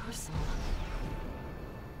exceptionally personal.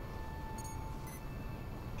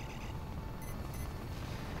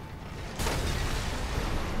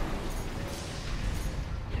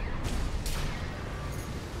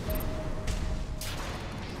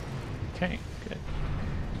 Okay, good.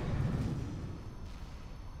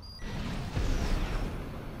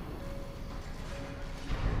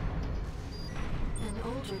 An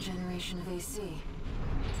older generation of AC.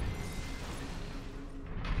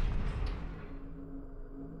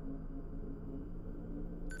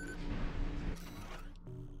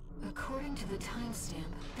 According to the timestamp,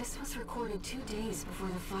 this was recorded 2 days before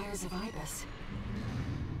the fires of Ibis.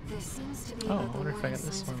 This seems to be Oh, about I the wonder if I warning got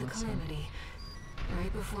this signs of one the last time. calamity,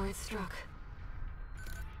 right before it struck.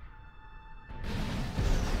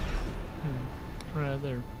 What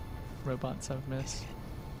other robots I've missed?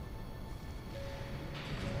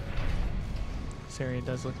 This area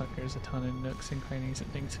does look like there's a ton of nooks and crannies that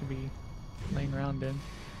things could be laying around in.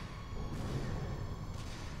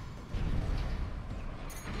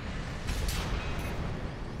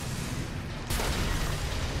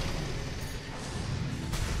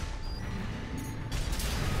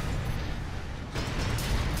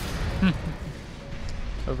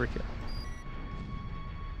 Overkill.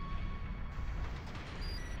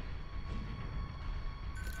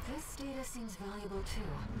 This data seems valuable too.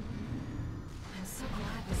 I'm so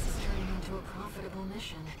glad this is turning into a profitable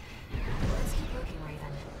mission. Let's keep looking,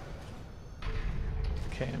 Raven.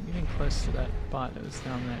 Okay, I'm getting close to that bot that was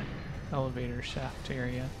down that elevator shaft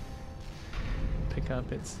area. Pick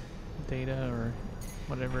up its data or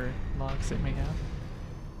whatever logs it may have.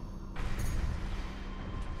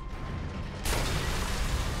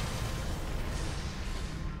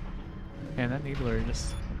 Man, that needler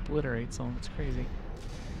just obliterates them. It's crazy.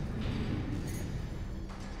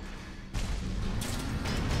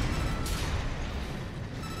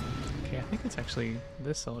 Okay, I think it's actually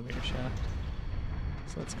this elevator shaft.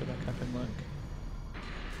 So let's go back up and look.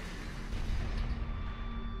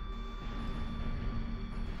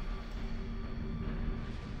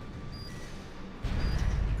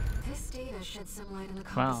 This data sheds some light on the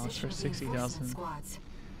Wow, it's composition for of the enforcement 60,000. squads.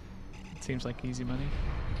 It seems like easy money.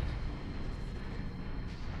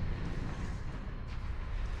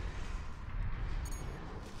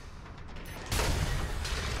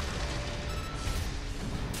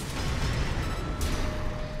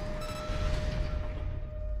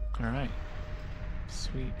 Alright.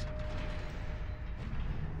 Sweet.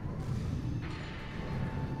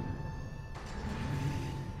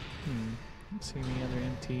 Don't see any other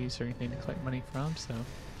MTs or anything to collect money from, so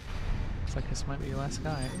looks like this might be the last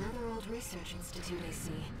guy. Another old research institute, I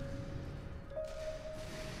see.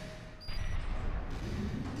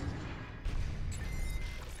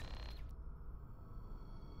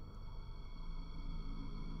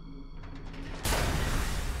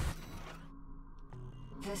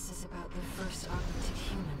 This is about the first augmented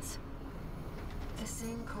humans. The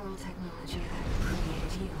same coral technology that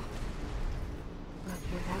created you. But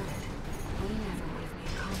without it, we never would have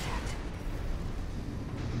made contact.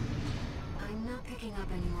 I'm not picking up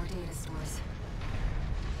any more data stores.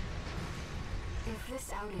 If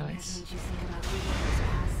this outing Nice. has made you think about Rubic's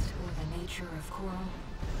past or the nature of coral,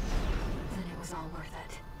 then it was all worth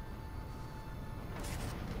it.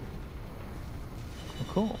 Well,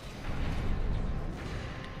 cool.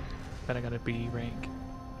 Bet I got a B rank.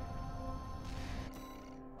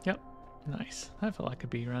 Yep. Nice. That felt like a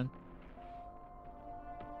B run.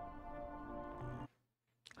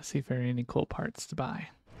 Let's see if there are any cool parts to buy.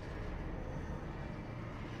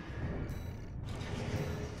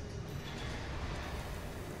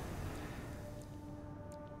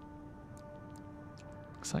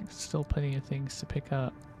 Looks like still plenty of things to pick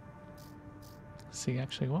up. Let's see,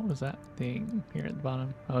 actually, what was that thing here at the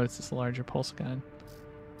bottom? Oh, it's this larger pulse gun.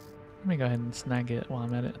 Let me go ahead and snag it while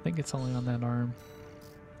I'm at it. I think it's only on that arm.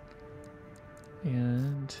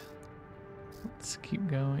 And let's keep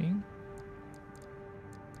going.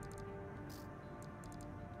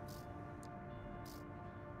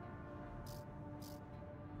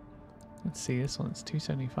 Let's see, this one's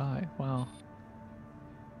 275. Wow.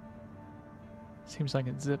 Seems like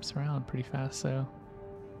it zips around pretty fast, though.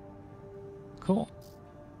 Cool.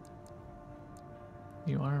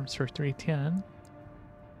 New arms for 310.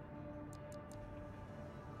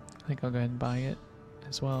 I think I'll go ahead and buy it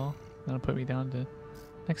as well. That'll put me down to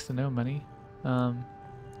next to no money. Let's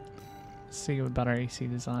see about our AC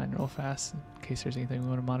design real fast in case there's anything we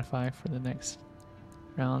want to modify for the next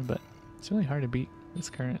round, but it's really hard to beat this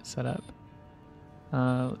current setup.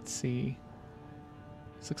 Let's see.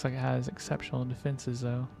 This looks like it has exceptional defenses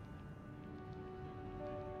though.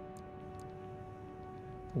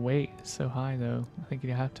 Weight is so high though. I think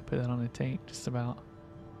you have to put that on a tank just about.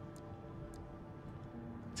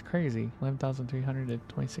 It's crazy. 11,300 to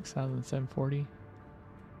 26,740.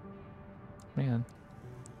 Man.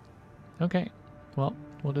 Okay. Well,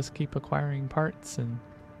 we'll just keep acquiring parts and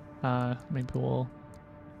maybe we'll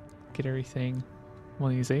get everything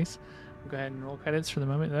one of these days. We'll go ahead and roll credits for the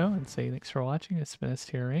moment though and say thanks for watching. It's been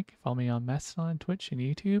STR Rank. Follow me on Mastodon, Twitch, and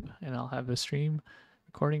YouTube, and I'll have the stream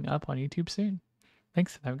recording up on YouTube soon.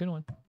 Thanks and have a good one.